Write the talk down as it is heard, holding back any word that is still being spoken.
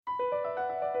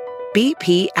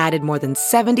BP added more than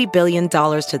 $70 billion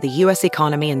to the U.S.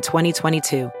 economy in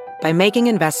 2022 by making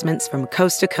investments from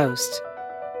coast to coast.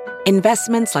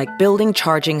 Investments like building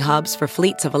charging hubs for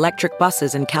fleets of electric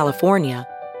buses in California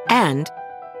and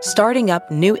starting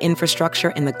up new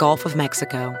infrastructure in the Gulf of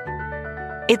Mexico.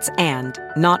 It's and,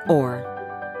 not or.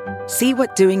 See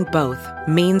what doing both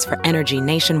means for energy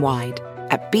nationwide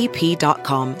at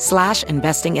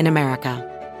bp.com/investing in America.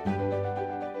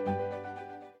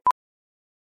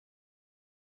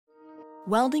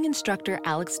 Welding instructor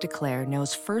Alex DeClaire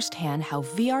knows firsthand how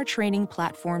VR training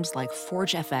platforms like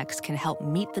ForgeFX can help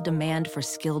meet the demand for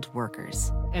skilled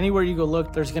workers. Anywhere you go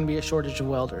look, there's going to be a shortage of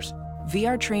welders.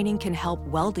 VR training can help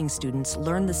welding students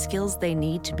learn the skills they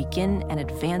need to begin and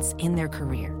advance in their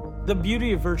career. The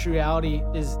beauty of virtual reality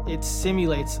is it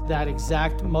simulates that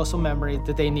exact muscle memory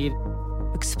that they need.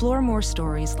 Explore more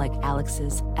stories like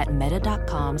Alex's at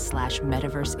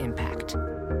meta.com/metaverseimpact.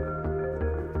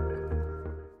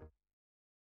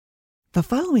 The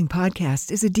following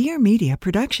podcast is a Dear Media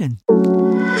production.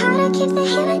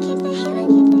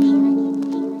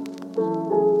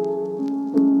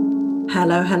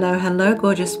 Hello,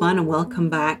 gorgeous one, and welcome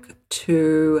back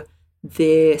to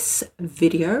this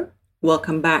video.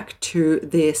 Welcome back to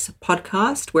this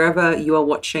podcast. Wherever you are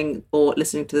watching or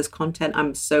listening to this content,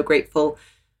 I'm so grateful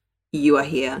you are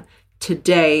here.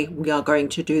 Today, we are going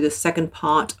to do the second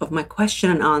part of my question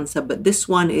and answer, but this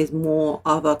one is more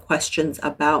of a questions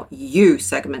about you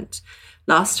segment.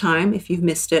 Last time, if you've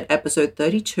missed it, episode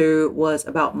 32 was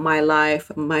about my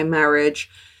life, my marriage,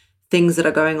 things that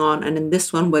are going on. And in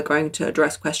this one, we're going to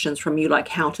address questions from you like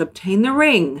how to obtain the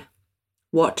ring,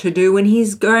 what to do when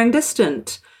he's going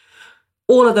distant,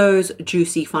 all of those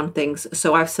juicy, fun things.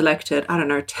 So I've selected,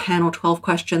 10 or 12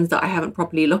 questions that I haven't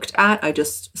properly looked at. I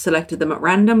just selected them at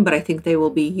random, but I think they will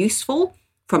be useful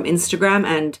from Instagram.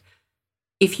 And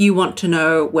if you want to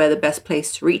know where the best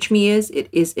place to reach me is, it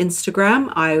is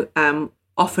Instagram. I am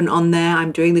often on there.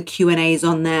 I'm doing the Q&As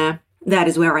on there. That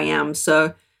is where I am.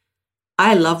 So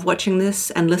I love watching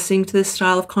this and listening to this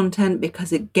style of content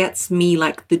because it gets me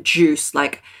like the juice,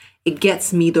 like it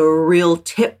gets me the real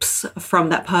tips from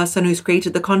that person who's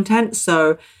created the content.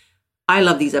 So I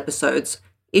love these episodes.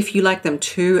 If you like them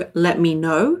too, let me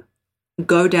know.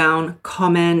 Go down,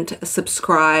 comment,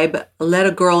 subscribe, let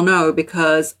a girl know,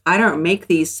 because I don't make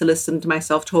these to listen to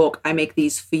myself talk. I make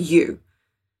these for you.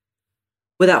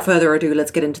 Without further ado,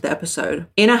 let's get into the episode.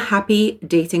 In a happy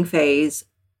dating phase,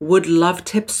 would love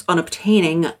tips on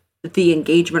obtaining the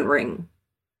engagement ring,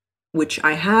 which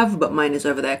I have, but mine is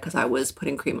over there because I was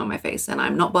putting cream on my face and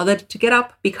I'm not bothered to get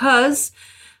up because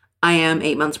I am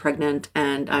 8 months pregnant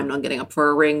and I'm not getting up for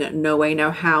a ring. No way,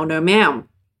 no how, no ma'am.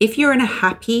 If you're in a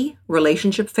happy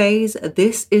relationship phase,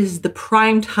 this is the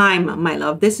prime time, my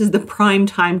love. This is the prime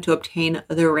time to obtain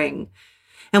the ring.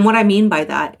 And what I mean by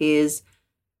that is,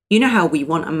 you know how we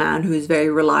want a man who's very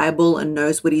reliable and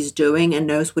knows what he's doing and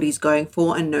knows what he's going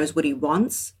for and knows what he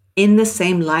wants? In the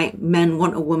same light, men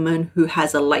want a woman who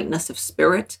has a lightness of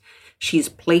spirit. She's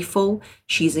playful.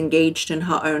 She's engaged in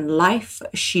her own life.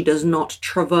 She does not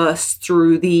traverse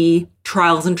through the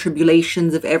trials and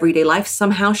tribulations of everyday life.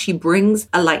 Somehow she brings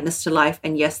a lightness to life.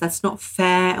 And yes, that's not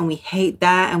fair. And we hate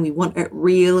that. And we want it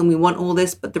real. And we want all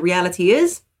this. But the reality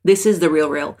is, this is the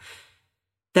real.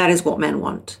 That is what men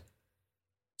want.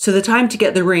 So the time to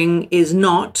get the ring is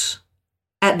not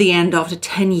at the end after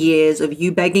 10 years of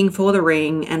you begging for the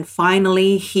ring and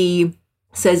finally he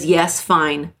says, yes,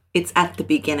 fine. It's at the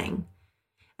beginning.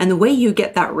 And the way you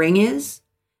get that ring is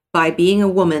by being a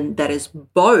woman that is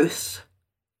both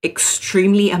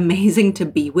extremely amazing to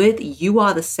be with. You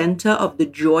are the center of the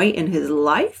joy in his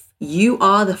life. You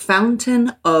are the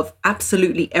fountain of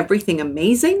absolutely everything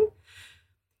amazing.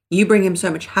 You bring him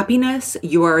so much happiness.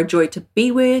 You are a joy to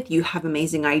be with. You have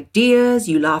amazing ideas.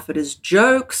 You laugh at his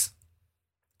jokes.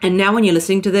 And now when you're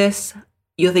listening to this,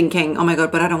 you're thinking, oh my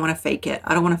God, but I don't want to fake it.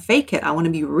 I don't want to fake it. I want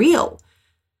to be real.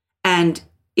 And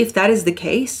if that is the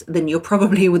case, then you're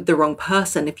probably with the wrong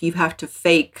person. If you have to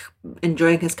fake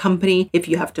enjoying his company, if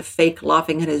you have to fake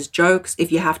laughing at his jokes,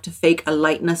 if you have to fake a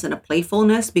lightness and a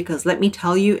playfulness, because let me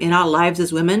tell you, in our lives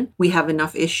as women, we have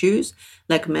enough issues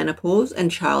like menopause and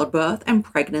childbirth and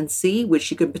pregnancy, which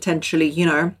you could potentially,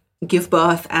 give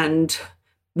birth, and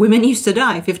women used to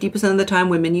die. 50% of the time,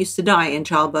 women used to die in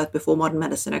childbirth before modern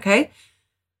medicine, okay?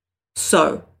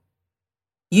 So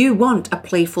you want a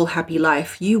playful, happy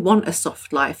life. You want a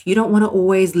soft life. You don't want to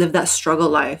always live that struggle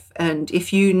life. And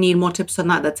if you need more tips on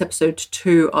that, that's episode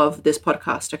 2 of this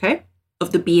podcast, okay?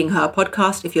 Of the Being Her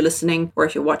podcast. If you're listening or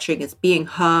if you're watching, it's Being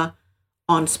Her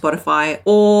on Spotify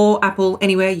or Apple,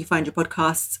 anywhere you find your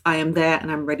podcasts. I am there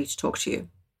and I'm ready to talk to you.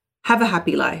 Have a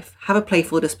happy life. Have a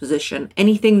playful disposition.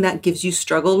 Anything that gives you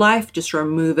struggle life, just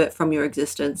remove it from your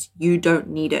existence. You don't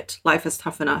need it. Life is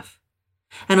tough enough.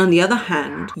 And on the other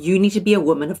hand, you need to be a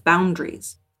woman of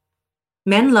boundaries.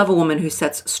 Men love a woman who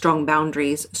sets strong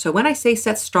boundaries. So when I say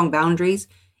set strong boundaries,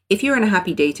 if you're in a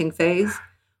happy dating phase,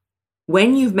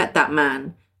 when you've met that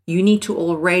man, you need to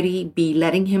already be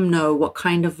letting him know what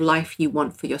kind of life you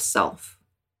want for yourself.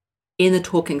 In the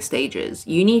talking stages,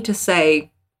 you need to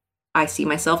say, I see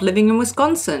myself living in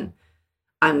Wisconsin.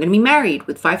 I'm going to be married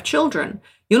with 5 children.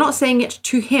 You're not saying it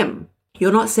to him.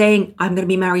 You're not saying, I'm going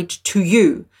to be married to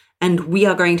you and we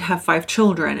are going to have 5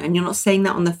 children. And you're not saying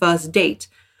that on the first date,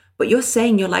 but you're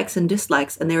saying your likes and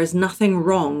dislikes. And there is nothing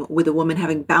wrong with a woman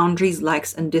having boundaries,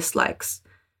 likes and dislikes.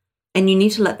 And you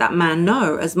need to let that man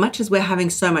know, as much as we're having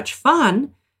so much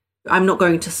fun, I'm not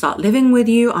going to start living with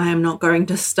you. I am not going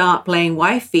to start playing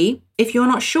wifey if you're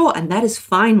not sure. And that is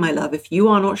fine, my love, if you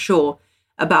are not sure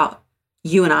about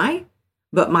you and I.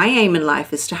 But my aim in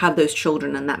life is to have those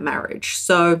children and that marriage.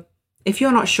 So if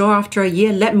you're not sure after a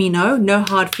year, let me know. No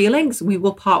hard feelings. We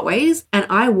will part ways and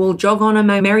I will jog on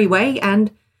my merry way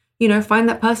and, find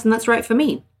that person that's right for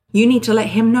me. You need to let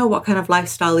him know what kind of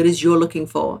lifestyle it is you're looking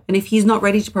for. And if he's not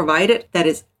ready to provide it, that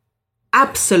is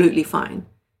absolutely fine.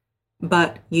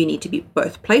 But you need to be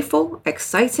both playful,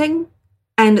 exciting,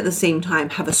 and at the same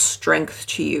time have a strength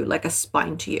to you, like a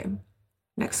spine to you.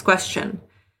 Next question.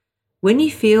 When you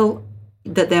feel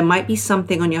that there might be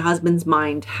something on your husband's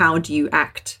mind, how do you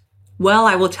act? Well,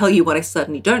 I will tell you what I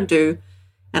certainly don't do,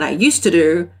 and I used to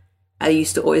do. I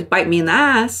used to always bite me in the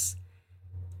ass,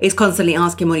 is constantly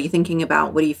asking, what are you thinking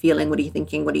about? What are you feeling? What are you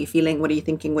thinking? What are you feeling? What are you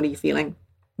thinking? What are you feeling?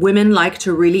 Women like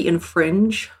to really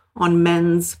infringe on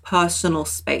men's personal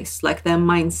space, like their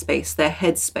mind space, their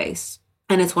head space.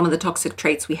 And it's one of the toxic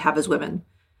traits we have as women,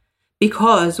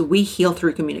 because we heal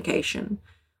through communication.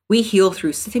 We heal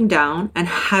through sitting down and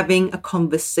having a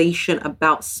conversation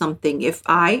about something. If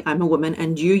I'm a woman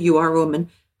and you are a woman,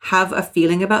 have a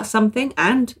feeling about something,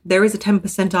 and there is a 10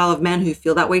 percentile of men who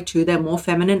feel that way too. They're more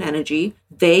feminine energy.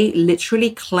 They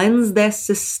literally cleanse their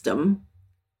system.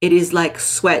 It is like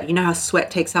sweat. You know how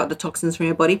sweat takes out the toxins from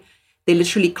your body? They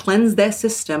literally cleanse their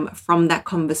system from that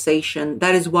conversation.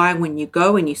 That is why when you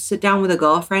go and you sit down with a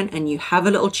girlfriend and you have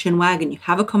a little chin wag and you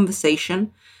have a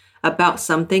conversation about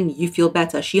something, you feel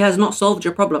better. She has not solved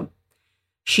your problem.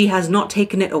 She has not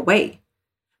taken it away.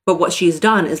 But what she's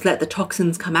done is let the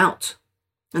toxins come out.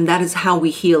 And that is how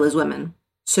we heal as women.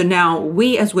 So now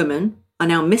we as women are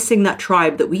now missing that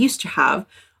tribe that we used to have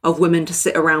of women to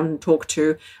sit around and talk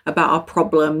to about our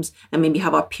problems and maybe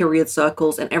have our period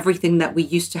circles and everything that we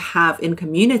used to have in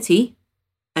community.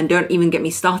 And don't even get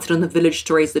me started on the village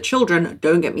to raise the children.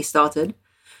 Don't get me started.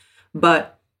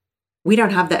 But we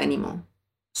don't have that anymore.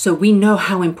 So we know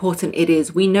how important it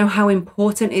is. We know how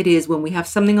important it is when we have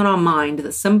something on our mind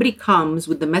that somebody comes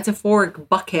with the metaphoric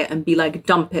bucket and be like,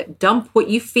 dump it, dump what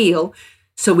you feel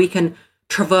so we can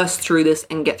traverse through this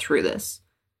and get through this.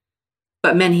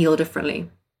 But men heal differently.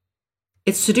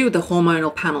 It's to do with the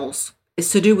hormonal panels.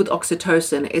 It's to do with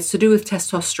oxytocin. It's to do with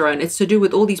testosterone. It's to do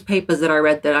with all these papers that I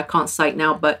read that I can't cite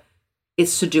now, but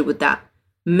it's to do with that.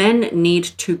 Men need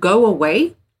to go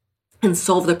away and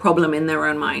solve the problem in their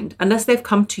own mind. Unless they've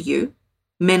come to you,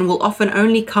 men will often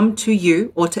only come to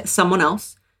you or to someone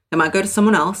else. They might go to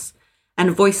someone else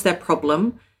and voice their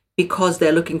problem because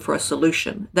they're looking for a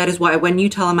solution. That is why when you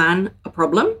tell a man a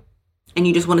problem and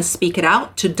you just want to speak it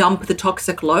out to dump the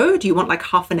toxic load, you want like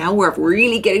half an hour of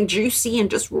really getting juicy and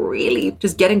just really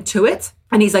just getting to it.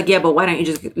 And he's like, yeah, but why don't you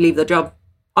just leave the job?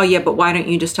 Oh yeah, but why don't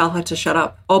you just tell her to shut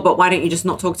up? Oh, but why don't you just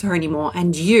not talk to her anymore?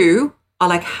 And you are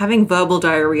like having verbal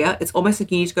diarrhea. It's almost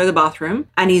like you need to go to the bathroom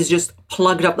and he's just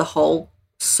plugged up the hole.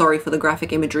 Sorry for the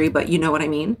graphic imagery, but you know what I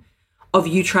mean, of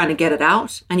you trying to get it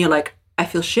out. And you're like, I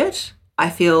feel shit.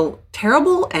 I feel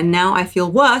terrible. And now I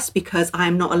feel worse because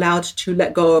I'm not allowed to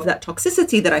let go of that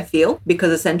toxicity that I feel,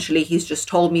 because essentially he's just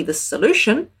told me the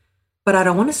solution, but I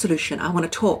don't want a solution. I want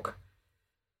to talk.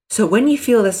 So when you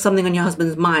feel there's something on your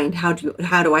husband's mind, how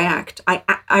do I act?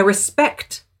 I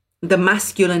respect the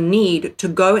masculine need to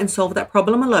go and solve that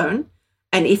problem alone.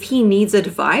 And if he needs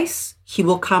advice, he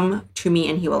will come to me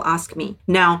and he will ask me.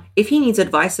 Now, if he needs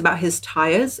advice about his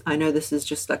tires, I know this is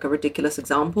just like a ridiculous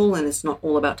example and it's not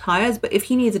all about tires, but if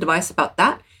he needs advice about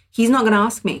that, he's not going to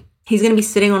ask me. He's going to be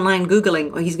sitting online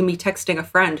Googling, or he's going to be texting a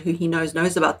friend who he knows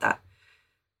about that.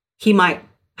 He might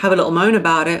have a little moan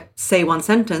about it, say one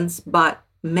sentence, but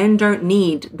men don't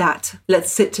need that.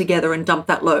 Let's sit together and dump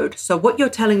that load. So what you're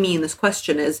telling me in this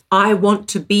question is, I want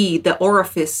to be the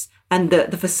orifice and the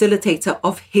facilitator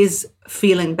of his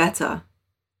feeling better.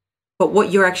 But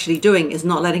what you're actually doing is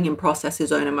not letting him process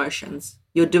his own emotions.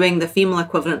 You're doing the female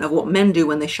equivalent of what men do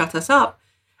when they shut us up.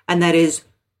 And that is,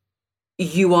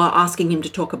 you are asking him to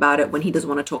talk about it when he doesn't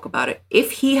want to talk about it.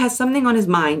 If he has something on his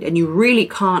mind and you really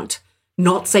can't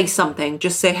not say something,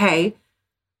 just say, hey,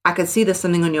 I can see there's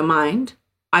something on your mind.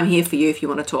 I'm here for you if you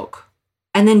want to talk.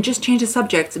 And then just change the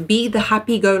subject. Be the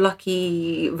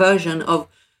happy-go-lucky version of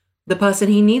the person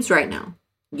he needs right now.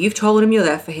 You've told him you're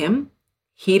there for him.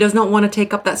 He does not want to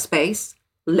take up that space.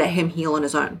 Let him heal on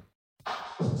his own.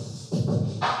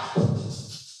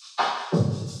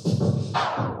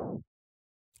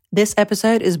 This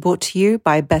episode is brought to you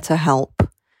by BetterHelp.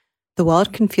 The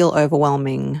world can feel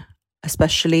overwhelming,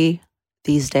 especially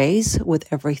these days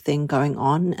with everything going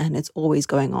on, and it's always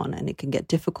going on, and it can get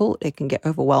difficult, it can get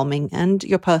overwhelming, and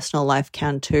your personal life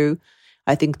can too.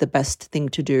 I think the best thing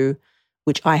to do,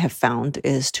 which I have found,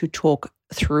 is to talk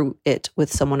through it with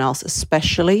someone else,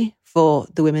 especially for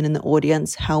the women in the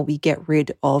audience, how we get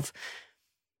rid of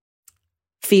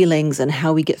feelings and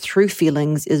how we get through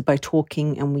feelings is by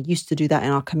talking. And we used to do that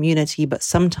in our community, but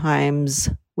sometimes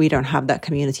we don't have that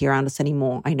community around us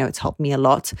anymore. I know it's helped me a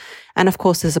lot. And of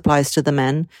course, this applies to the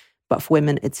men, but for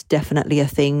women, it's definitely a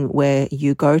thing where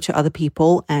you go to other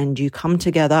people and you come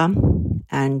together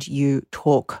and you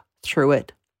talk through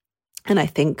it. And I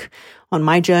think on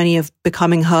my journey of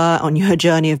becoming her, on your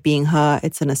journey of being her,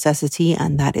 it's a necessity.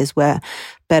 And that is where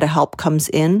BetterHelp comes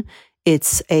in.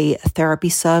 It's a therapy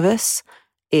service.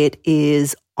 It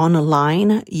is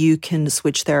online. You can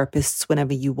switch therapists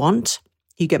whenever you want.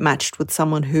 You get matched with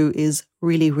someone who is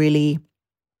really, really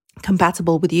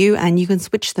compatible with you, and you can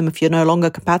switch them if you're no longer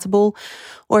compatible,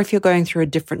 or if you're going through a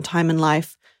different time in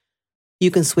life. You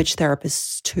can switch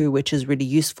therapists too, which is really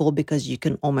useful because you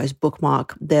can almost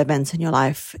bookmark the events in your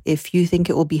life. If you think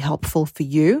it will be helpful for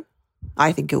you,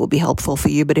 I think it will be helpful for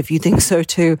you, but if you think so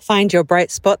too, find your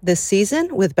bright spot this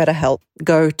season with BetterHelp.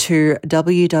 Go to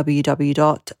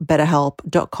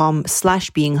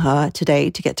www.betterhelp.com/beingher today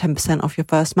to get 10% off your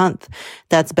first month.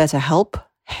 That's BetterHelp,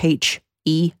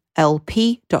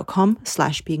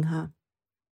 HELP.com/beingher.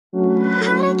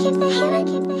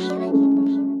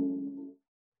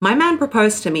 My man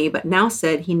proposed to me, but now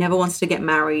said he never wants to get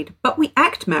married, but we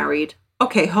act married.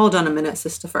 Okay, hold on a minute,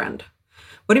 sister friend.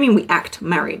 What do you mean we act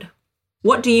married?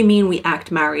 What do you mean we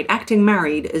act married? Acting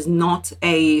married is not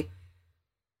a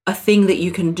thing that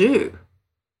you can do.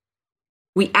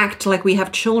 We act like we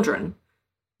have children.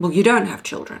 Well, you don't have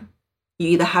children. You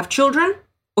either have children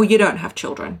or you don't have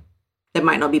children. They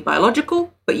might not be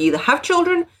biological, but you either have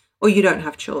children or you don't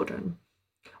have children.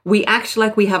 We act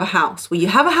like we have a house. Well, you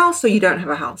have a house or you don't have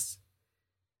a house.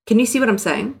 Can you see what I'm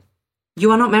saying? You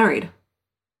are not married.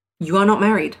 You are not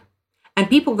married. And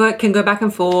people can go back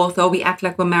and forth, oh, we act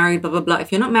like we're married, blah, blah, blah.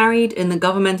 If you're not married in the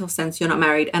governmental sense, you're not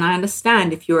married. And I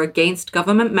understand if you're against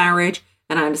government marriage,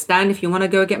 and I understand if you want to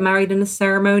go get married in a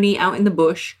ceremony out in the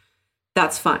bush,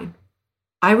 that's fine.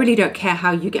 I really don't care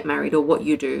how you get married or what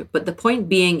you do. But the point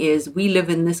being is we live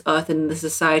in this earth, in this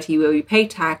society where we pay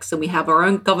tax and we have our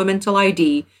own governmental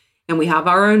ID and we have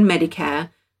our own Medicare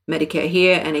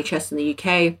here, NHS in the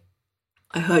UK.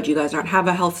 I heard you guys don't have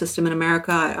a health system in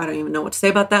America. I don't even know what to say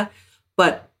about that.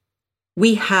 But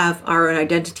we have our own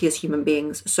identity as human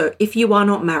beings. So if you are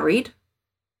not married,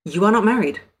 you are not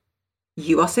married.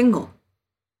 You are single.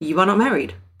 You are not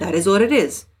married. That is what it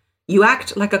is. You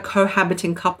act like a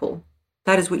cohabiting couple.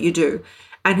 That is what you do.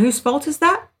 And whose fault is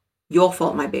that? Your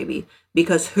fault, my baby.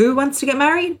 Because who wants to get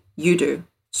married? You do.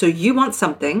 So you want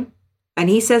something, and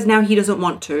he says now he doesn't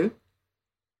want to.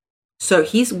 So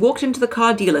he's walked into the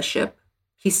car dealership.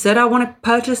 He said, I want to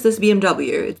purchase this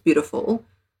BMW. It's beautiful.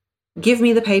 Give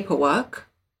me the paperwork.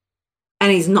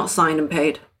 And he's not signed and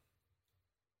paid.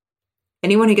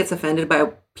 Anyone who gets offended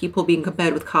by people being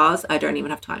compared with cars, I don't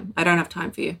even have time. I don't have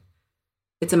time for you.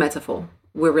 It's a metaphor.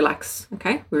 We relax,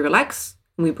 okay? We relax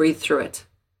and we breathe through it.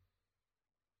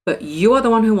 But you are the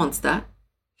one who wants that.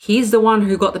 He's the one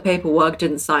who got the paperwork,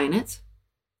 didn't sign it.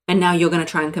 And now you're going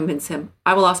to try and convince him.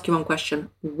 I will ask you one question.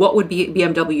 What would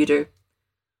BMW do?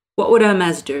 What would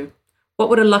Hermes do? What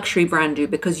would a luxury brand do?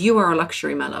 Because you are a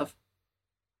luxury, my love.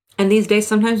 And these days,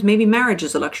 sometimes maybe marriage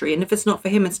is a luxury. And if it's not for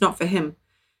him, it's not for him.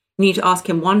 You need to ask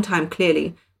him one time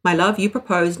clearly, my love, you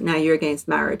proposed, now you're against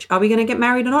marriage. Are we going to get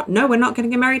married or not? No, we're not going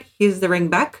to get married. Here's the ring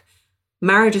back.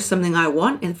 Marriage is something I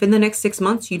want. And if in the next 6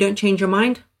 months you don't change your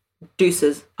mind,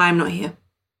 deuces, I'm not here.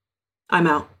 I'm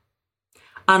out.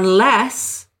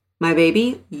 Unless, my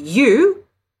baby, you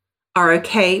are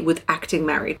okay with acting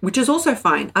married, which is also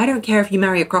fine. I don't care if you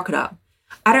marry a crocodile.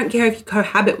 I don't care if you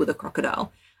cohabit with a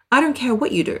crocodile. I don't care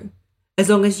what you do, as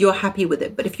long as you're happy with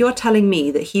it. But if you're telling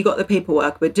me that he got the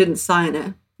paperwork but didn't sign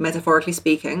it, metaphorically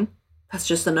speaking, That's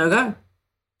just a no-go.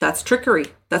 That's trickery.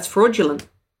 That's fraudulent.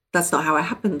 That's not how it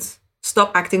happens.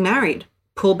 Stop acting married.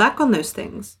 Pull back on those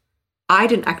things. I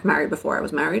didn't act married before I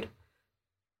was married.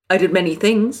 I did many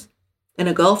things in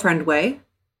a girlfriend way,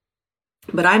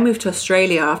 but I moved to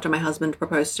Australia after my husband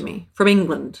proposed to me from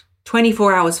England,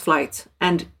 24 hours flight.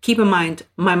 And keep in mind,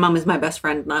 my mum is my best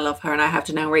friend and I love her and I have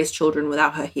to now raise children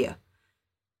without her here.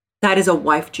 That is a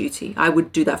wife duty. I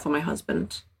would do that for my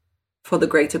husband, for the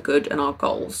greater good and our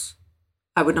goals.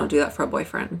 I would not do that for a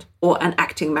boyfriend or an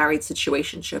acting married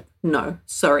situationship. No,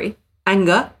 sorry.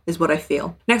 Anger is what I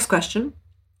feel. Next question.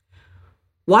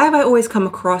 Why have I always come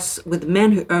across with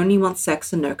men who only want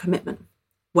sex and no commitment?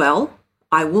 Well,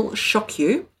 I will shock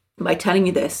you by telling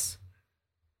you this.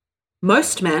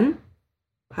 Most men,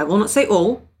 I will not say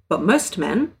all, but most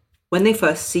men, when they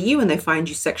first see you and they find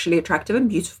you sexually attractive and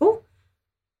beautiful,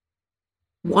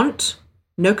 want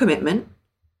no commitment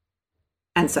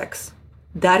and sex.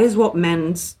 That is what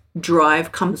men's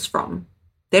drive comes from.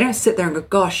 They don't sit there and go,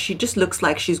 gosh, she just looks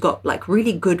like she's got like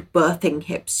really good birthing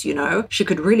hips, you know? She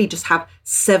could really just have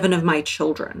 7 of my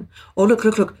children. Or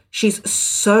look, she's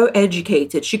so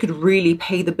educated. She could really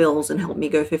pay the bills and help me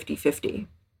go 50-50.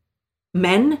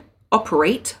 Men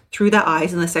operate through their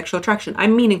eyes and their sexual attraction. I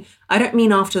don't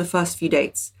mean after the first few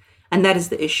dates. And that is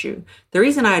the issue. The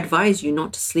reason I advise you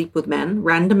not to sleep with men,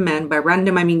 random men, by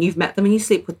random, I mean you've met them and you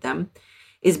sleep with them,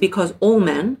 is because all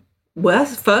men,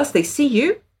 first they see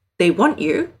you, they want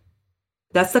you.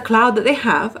 That's the cloud that they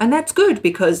have. And that's good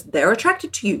because they're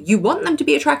attracted to you. You want them to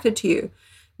be attracted to you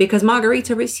because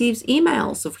Margarita receives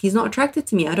emails of he's not attracted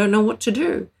to me. I don't know what to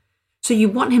do. So you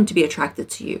want him to be attracted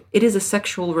to you. It is a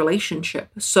sexual relationship.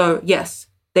 So yes,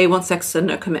 they want sex and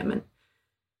no commitment.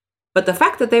 But the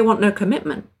fact that they want no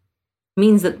commitment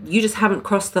means that you just haven't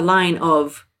crossed the line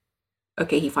of,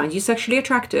 okay, he finds you sexually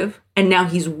attractive and now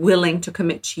he's willing to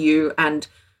commit to you and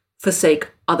forsake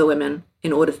other women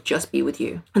in order to just be with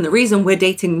you. And the reason we're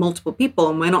dating multiple people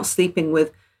and we're not sleeping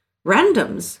with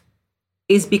randoms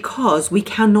is because we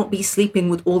cannot be sleeping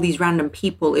with all these random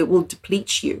people. It will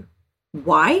deplete you.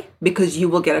 Why? Because you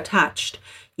will get attached.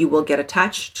 You will get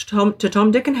attached to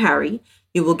Tom, Dick, and Harry.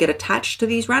 You will get attached to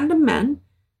these random men.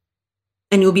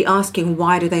 And you'll be asking,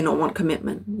 why do they not want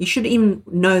commitment? You should even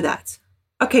know that.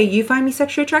 Okay, you find me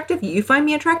sexually attractive, you find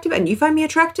me attractive, and you find me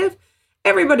attractive.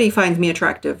 Everybody finds me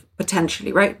attractive,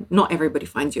 potentially, right? Not everybody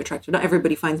finds you attractive. Not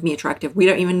everybody finds me attractive. We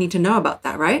don't even need to know about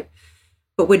that, right?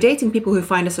 But we're dating people who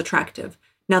find us attractive.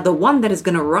 Now, the one that is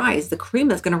going to rise, the cream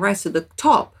that's going to rise to the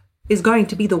top, is going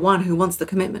to be the one who wants the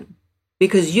commitment.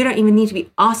 Because you don't even need to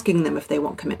be asking them if they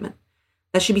want commitment.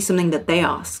 That should be something that they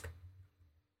ask.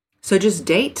 So just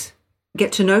date,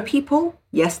 get to know people.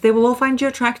 Yes, they will all find you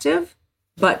attractive,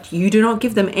 but you do not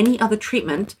give them any other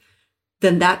treatment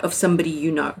than that of somebody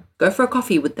you know. Go for a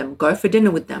coffee with them. Go for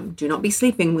dinner with them. Do not be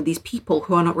sleeping with these people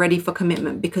who are not ready for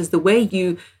commitment, because the way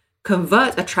you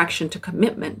convert attraction to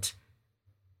commitment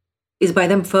is by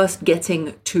them first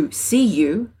getting to see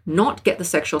you, not get the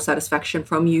sexual satisfaction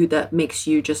from you that makes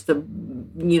you just a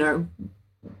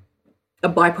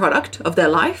byproduct of their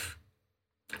life.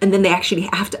 And then they actually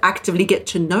have to actively get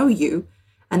to know you.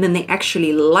 And then they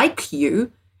actually like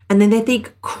you. And then they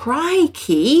think,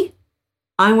 crikey,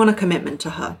 I want a commitment to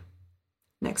her.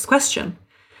 Next question.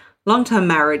 Long-term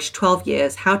marriage, 12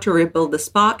 years, how to rebuild the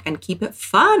spark and keep it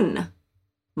fun.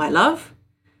 My love,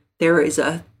 there is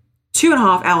a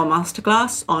 2.5-hour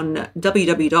masterclass on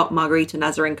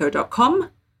www.margaritanazarenko.com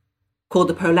called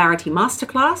the Polarity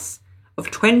Masterclass of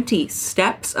 20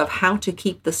 steps of how to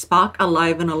keep the spark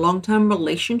alive in a long-term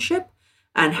relationship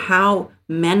and how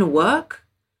men work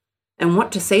and what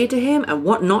to say to him and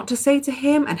what not to say to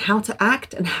him and how to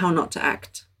act and how not to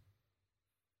act.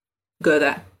 Go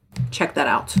there. Check that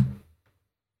out.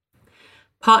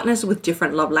 Partners with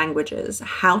different love languages,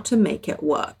 how to make it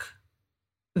work.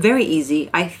 Very easy.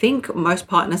 I think most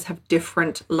partners have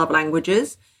different love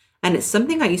languages, and it's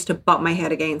something I used to butt my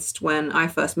head against when I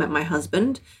first met my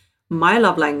husband. My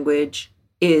love language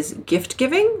is gift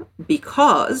giving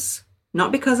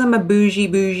not because I'm a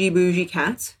bougie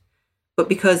cat, but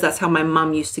because that's how my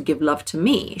mum used to give love to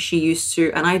me. She used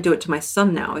to, and I do it to my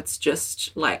son now. It's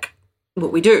just like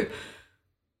what we do.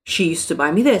 She used to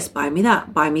buy me this, buy me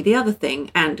that, buy me the other thing.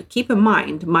 And keep in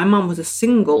mind, my mum was a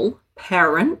single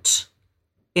parent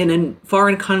in a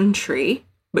foreign country,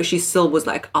 but she still was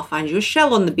like, I'll find you a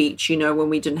shell on the beach, when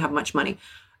we didn't have much money.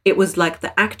 It was like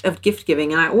the act of gift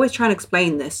giving. And I always try and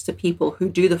explain this to people who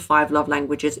do the 5 love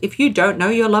languages. If you don't know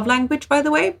your love language, by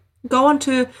the way, go on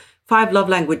to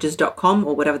 5lovelanguages.com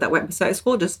or whatever that website is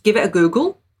called. Just give it a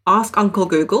Google, ask Uncle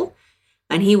Google,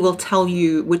 and he will tell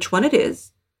you which one it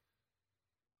is.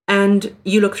 and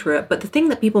you look through it. But the thing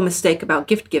that people mistake about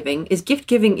gift giving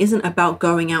isn't about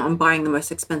going out and buying the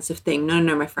most expensive thing. No,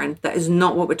 my friend, that is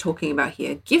not what we're talking about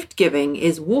here. Gift giving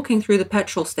is walking through the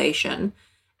petrol station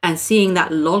and seeing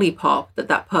that lollipop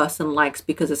that person likes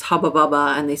because it's Hubba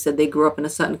Bubba and they said they grew up in a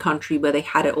certain country where they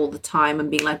had it all the time, and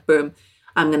being like, boom,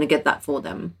 I'm going to get that for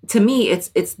them. To me, it's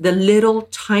the little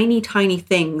tiny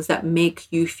things that make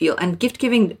you feel. And gift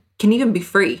giving can even be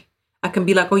free. I can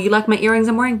be like, oh, you like my earrings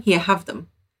I'm wearing? Here, have them.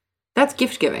 That's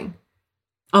gift giving.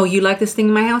 Oh, you like this thing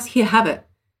in my house? Here, have it.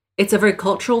 It's a very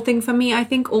cultural thing for me, I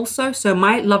think, also. So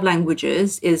my love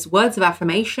languages is words of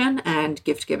affirmation and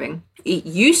gift giving. It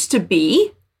used to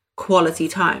be quality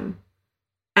time.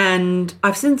 And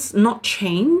I've since not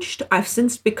changed. I've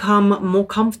since become more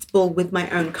comfortable with my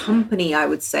own company, I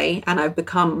would say. And I've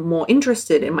become more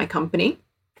interested in my company.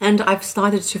 And I've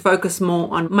started to focus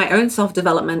more on my own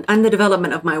self-development and the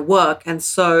development of my work. And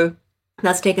so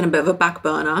that's taken a bit of a back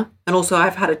burner. And also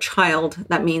I've had a child.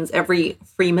 That means every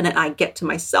free minute I get to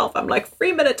myself, I'm like,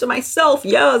 free minute to myself.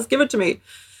 Yes, give it to me.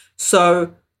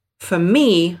 So for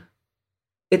me,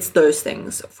 it's those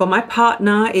things. For my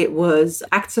partner, it was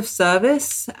acts of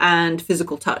service and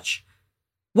physical touch.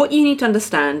 What you need to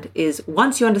understand is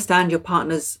once you understand your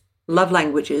partner's love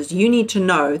languages, you need to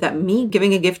know that me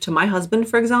giving a gift to my husband,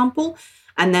 for example,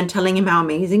 and then telling him how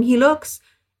amazing he looks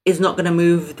is not going to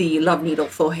move the love needle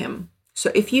for him.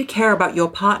 So if you care about your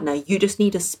partner, you just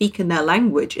need to speak in their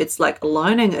language. It's like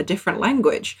learning a different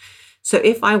language. So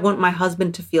if I want my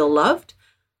husband to feel loved,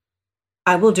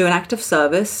 I will do an act of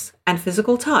service and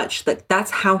physical touch.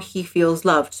 That's how he feels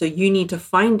loved. So you need to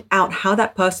find out how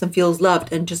that person feels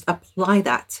loved and just apply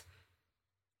that.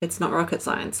 It's not rocket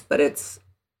science, but it's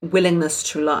willingness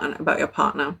to learn about your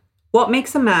partner. What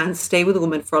makes a man stay with a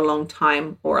woman for a long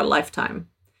time or a lifetime?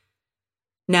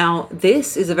 Now,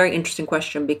 this is a very interesting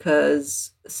question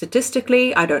because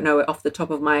statistically, I don't know it off the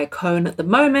top of my cone at the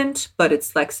moment, but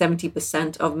it's like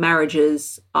 70% of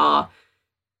marriages are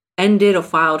ended or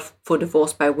filed for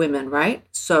divorce by women, right?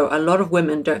 So a lot of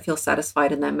women don't feel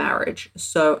satisfied in their marriage.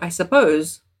 So I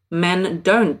suppose men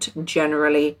don't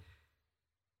generally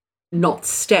not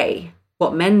stay.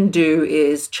 What men do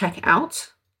is check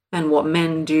out, and what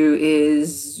men do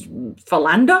is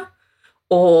philander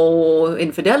or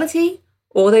infidelity,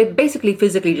 or they basically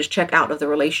physically just check out of the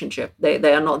relationship.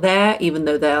 They are not there even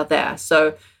though they are there.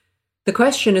 So the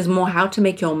question is more how to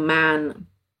make your man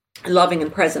loving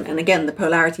and present. And again, the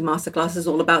Polarity Masterclass is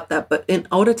all about that. But in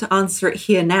order to answer it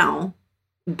here now,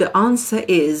 the answer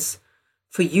is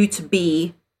for you to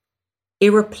be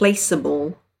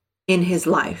irreplaceable in his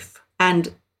life.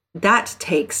 And that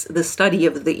takes the study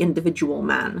of the individual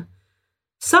man.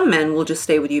 Some men will just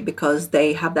stay with you because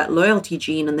they have that loyalty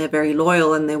gene and they're very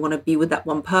loyal and they want to be with that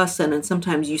one person. And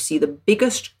sometimes you see the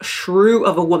biggest shrew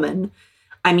of a woman.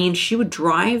 I mean, she would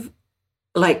drive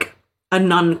like a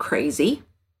nun crazy.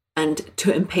 And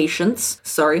to impatience,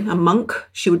 a monk,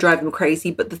 she would drive him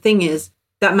crazy. But the thing is,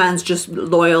 that man's just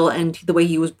loyal, and the way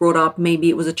he was brought up, maybe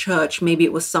it was a church, maybe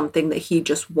it was something that he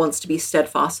just wants to be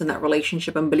steadfast in that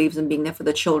relationship and believes in being there for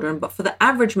the children. But for the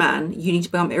average man, you need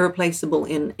to become irreplaceable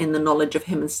in the knowledge of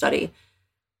him and study.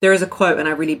 There is a quote, and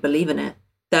I really believe in it,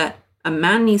 that a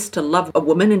man needs to love a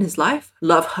woman in his life,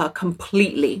 love her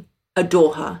completely,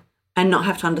 adore her, and not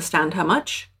have to understand her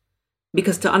much.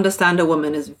 Because to understand a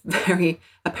woman is very,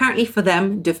 apparently for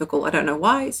them, difficult. I don't know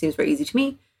why. It seems very easy to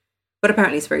me, but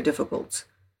apparently it's very difficult.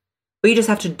 But you just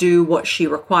have to do what she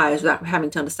requires without having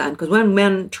to understand. Because when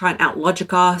men try and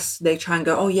out-logic us, they try and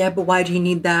go, oh yeah, but why do you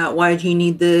need that? Why do you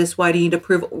need this? Why do you need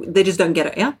approval? They just don't get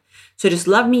it, yeah? So just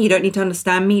love me. You don't need to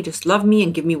understand me. Just love me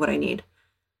and give me what I need.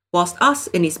 Whilst us,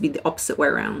 it needs to be the opposite way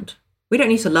around. We don't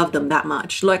need to love them that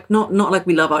much. Like not like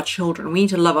we love our children. We need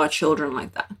to love our children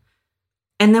like that.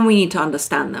 And then we need to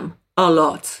understand them a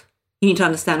lot. You need to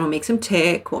understand what makes them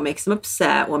tick, what makes them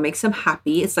upset, what makes them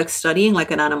happy. It's like studying like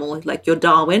an animal, like you're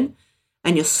Darwin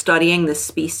and you're studying this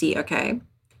species, okay?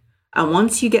 And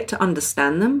once you get to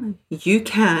understand them, you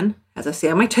can, as I say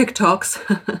on my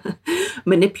TikToks,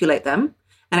 manipulate them.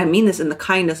 And I mean this in the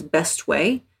kindest, best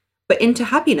way, but into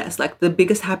happiness, like the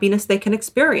biggest happiness they can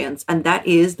experience. And that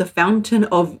is the fountain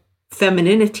of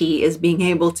femininity, is being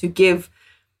able to give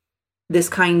this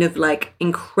kind of like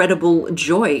incredible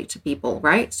joy to people,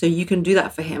 right? So you can do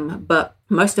that for him. But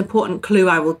most important clue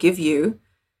I will give you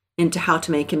into how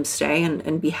to make him stay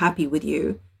and be happy with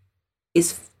you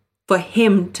is for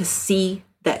him to see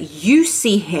that you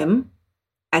see him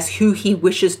as who he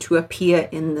wishes to appear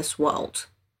in this world.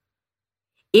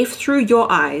 If through your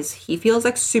eyes he feels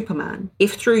like Superman,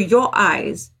 if through your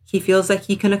eyes he feels like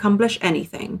he can accomplish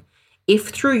anything, if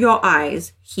through your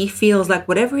eyes, he feels like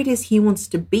whatever it is he wants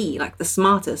to be, like the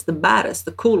smartest, the baddest,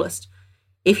 the coolest,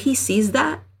 if he sees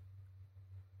that,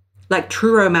 like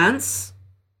True Romance,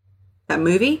 that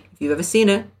movie, if you've ever seen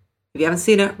it, if you haven't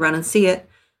seen it, run and see it,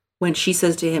 when she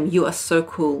says to him, you are so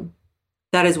cool.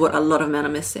 That is what a lot of men are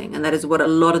missing. And that is what a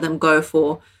lot of them go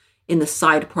for in the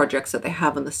side projects that they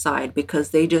have on the side, because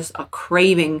they just are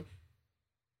craving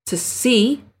to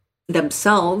see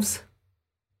themselves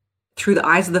through the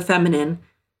eyes of the feminine,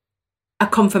 a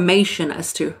confirmation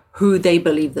as to who they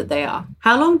believe that they are.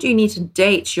 How long do you need to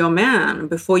date your man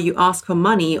before you ask for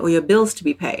money or your bills to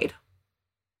be paid?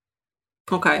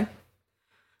 Okay.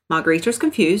 Margarita's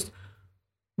confused.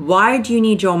 Why do you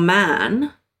need your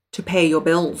man to pay your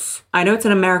bills? I know it's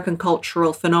an American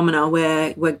cultural phenomena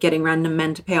where we're getting random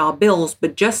men to pay our bills,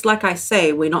 but just like I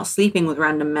say, we're not sleeping with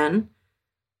random men.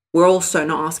 We're also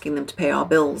not asking them to pay our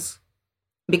bills.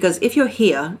 Because if you're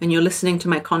here and you're listening to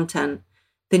my content,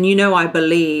 then you know I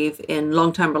believe in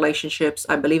long-term relationships.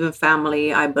 I believe in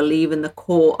family. I believe in the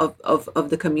core of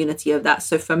the community of that.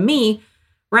 So for me,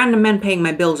 random men paying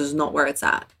my bills is not where it's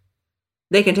at.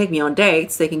 They can take me on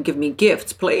dates. They can give me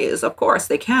gifts, please. Of course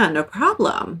they can. No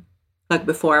problem. Like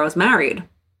before I was married.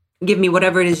 Give me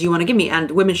whatever it is you want to give me.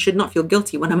 And women should not feel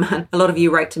guilty when a lot of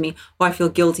you write to me, oh, I feel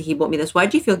guilty. He bought me this. Why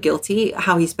do you feel guilty?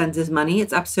 How he spends his money?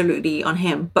 It's absolutely on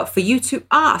him. But for you to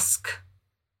ask,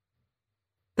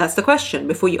 that's the question.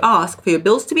 Before you ask for your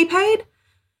bills to be paid,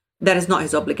 that is not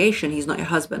his obligation. He's not your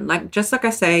husband. Just like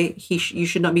I say, you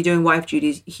should not be doing wife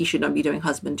duties. He should not be doing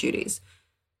husband duties.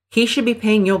 He should be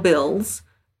paying your bills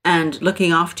and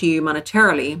looking after you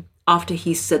monetarily after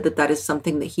he said that is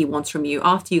something that he wants from you,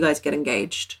 after you guys get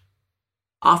engaged,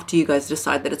 after you guys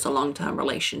decide that it's a long-term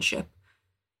relationship.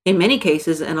 In many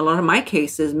cases, and a lot of my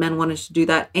cases, men wanted to do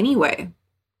that anyway.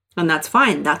 And that's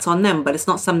fine. That's on them. But it's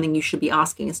not something you should be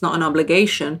asking. It's not an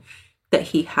obligation that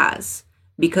he has.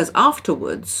 Because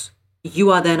afterwards,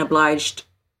 you are then obliged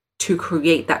to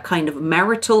create that kind of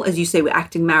marital, as you say, we're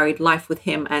acting married life with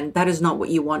him. And that is not what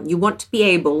you want. You want to be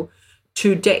able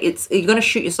to date. You're going to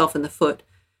shoot yourself in the foot.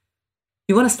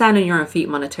 You want to stand on your own feet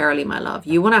monetarily, my love.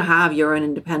 You want to have your own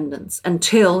independence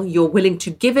until you're willing to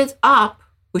give it up,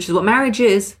 which is what marriage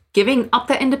is, giving up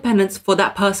that independence for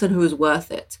that person who is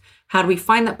worth it. How do we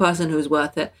find that person who is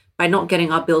worth it? By not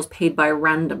getting our bills paid by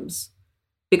randoms.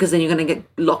 Because then you're going to get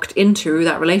locked into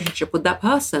that relationship with that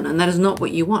person. And that is not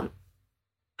what you want.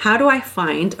 How do I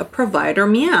find a provider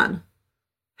man?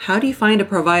 How do you find a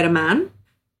provider man?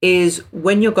 Is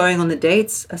when you're going on the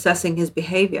dates, assessing his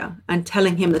behavior and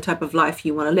telling him the type of life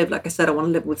you want to live. Like I said, I want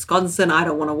to live in Wisconsin. I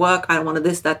don't want to work. I don't want to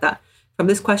this, that. From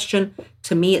this question,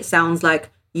 to me, it sounds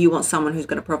like you want someone who's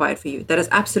going to provide for you. That is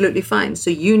absolutely fine. So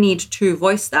you need to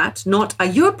voice that. Not, are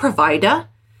you a provider?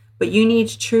 But you need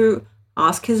to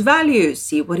ask his values,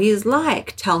 see what he is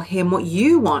like, tell him what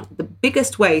you want. The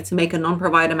biggest way to make a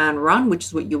non-provider man run, which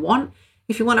is what you want,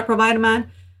 if you want a provider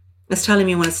man, is tell him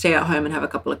you want to stay at home and have a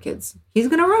couple of kids. He's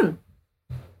going to run.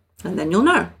 And then you'll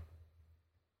know.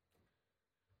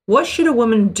 What should a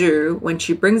woman do when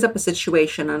she brings up a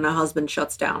situation and her husband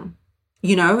shuts down?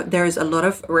 You know, there's a lot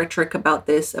of rhetoric about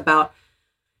this, about,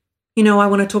 I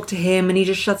want to talk to him and he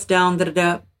just shuts down,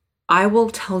 I will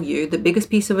tell you the biggest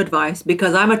piece of advice,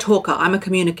 because I'm a talker, I'm a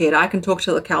communicator, I can talk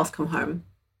till the cows come home,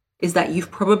 is that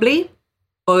you've probably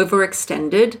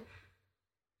overextended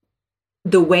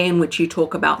the way in which you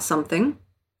talk about something,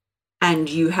 and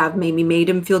you have maybe made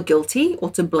him feel guilty or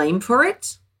to blame for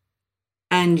it.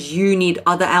 And you need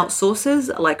other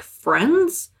outsources like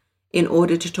friends in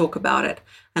order to talk about it.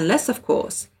 Unless, of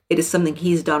course, it is something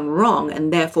he's done wrong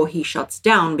and therefore he shuts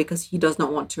down because he does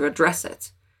not want to address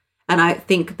it. And I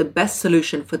think the best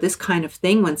solution for this kind of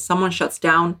thing, when someone shuts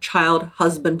down, child,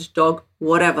 husband, dog,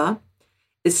 whatever,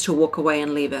 is to walk away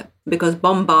and leave it. Because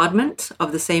bombardment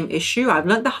of the same issue, I've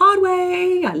learned the hard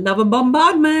way, I love a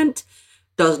bombardment,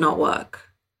 does not work.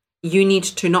 You need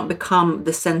to not become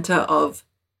the center of,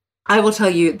 I will tell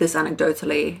you this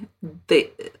anecdotally,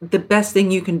 the best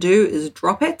thing you can do is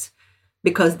drop it,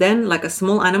 because then, like a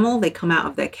small animal, they come out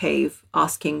of their cave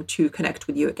asking to connect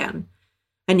with you again.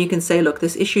 And you can say, look,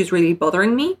 this issue is really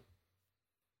bothering me.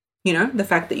 The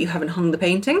fact that you haven't hung the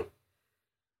painting.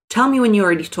 Tell me when you're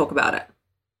ready to talk about it.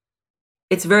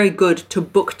 It's very good to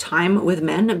book time with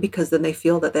men, because then they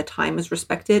feel that their time is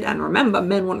respected. And remember,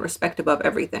 men want respect above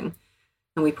everything.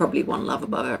 And we probably want love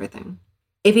above everything.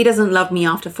 If he doesn't love me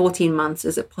after 14 months,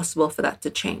 is it possible for that to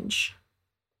change?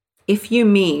 If you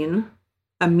mean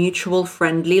a mutual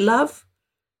friendly love,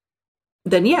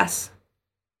 then yes.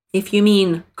 If you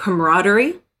mean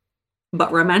camaraderie,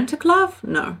 but romantic love,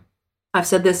 no. I've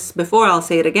said this before, I'll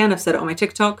say it again. I've said it on my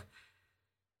TikTok.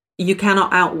 You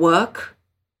cannot outwork,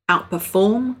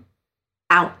 outperform,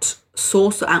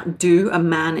 outsource, or outdo a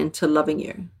man into loving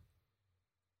you.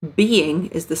 Being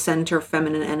is the center of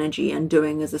feminine energy and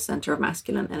doing is the center of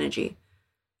masculine energy.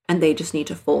 And they just need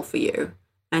to fall for you.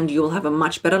 And you'll have a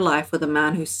much better life with a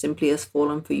man who simply has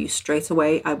fallen for you straight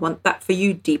away. I want that for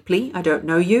you deeply. I don't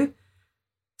know you,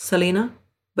 Selena,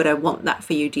 but I want that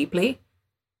for you deeply.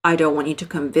 I don't want you to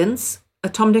convince a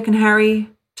Tom, Dick, and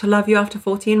Harry to love you after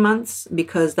 14 months,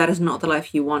 because that is not the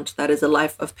life you want. That is a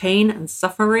life of pain and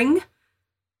suffering,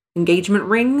 engagement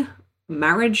ring,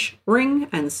 marriage ring,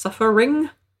 and suffering.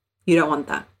 You don't want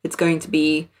that. It's going to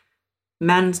be,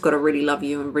 man's got to really love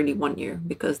you and really want you,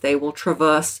 because they will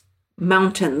traverse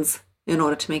mountains in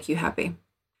order to make you happy.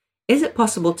 Is it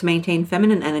possible to maintain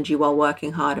feminine energy while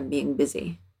working hard and being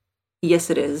busy? Yes,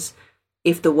 it is.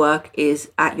 If the work is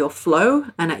at your flow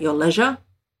and at your leisure,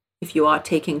 if you are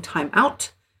taking time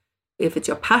out, if it's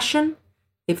your passion,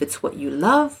 if it's what you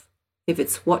love, if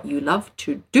it's what you love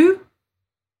to do,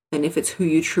 and if it's who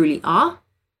you truly are,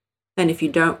 and if you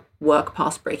don't work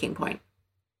past breaking point,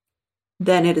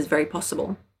 then it is very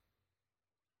possible.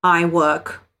 I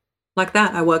work like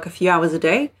that. I work a few hours a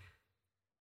day,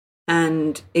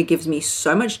 and it gives me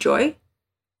so much joy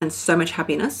and so much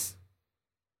happiness.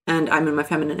 And I'm in my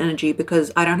feminine energy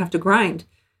because I don't have to grind.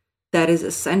 That is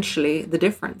essentially the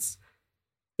difference.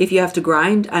 If you have to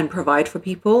grind and provide for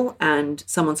people and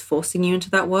someone's forcing you into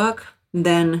that work,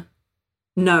 then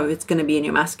no, it's going to be in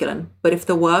your masculine. But if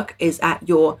the work is at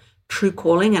your true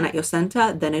calling and at your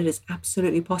center, then it is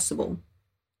absolutely possible.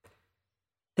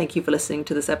 Thank you for listening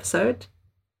to this episode.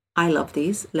 I love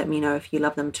these. Let me know if you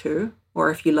love them too,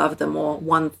 or if you love the more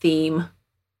one theme,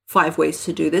 5 ways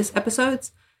to do this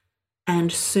episodes.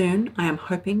 And soon I am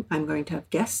hoping I'm going to have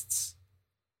guests.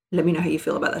 Let me know how you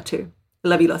feel about that too. I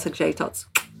love you lots of J-Tots.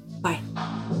 Bye.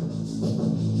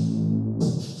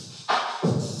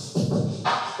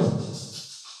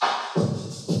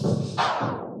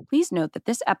 Please note that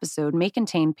this episode may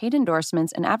contain paid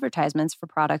endorsements and advertisements for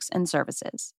products and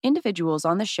services. Individuals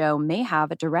on the show may have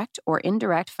a direct or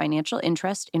indirect financial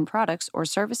interest in products or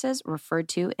services referred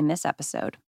to in this episode.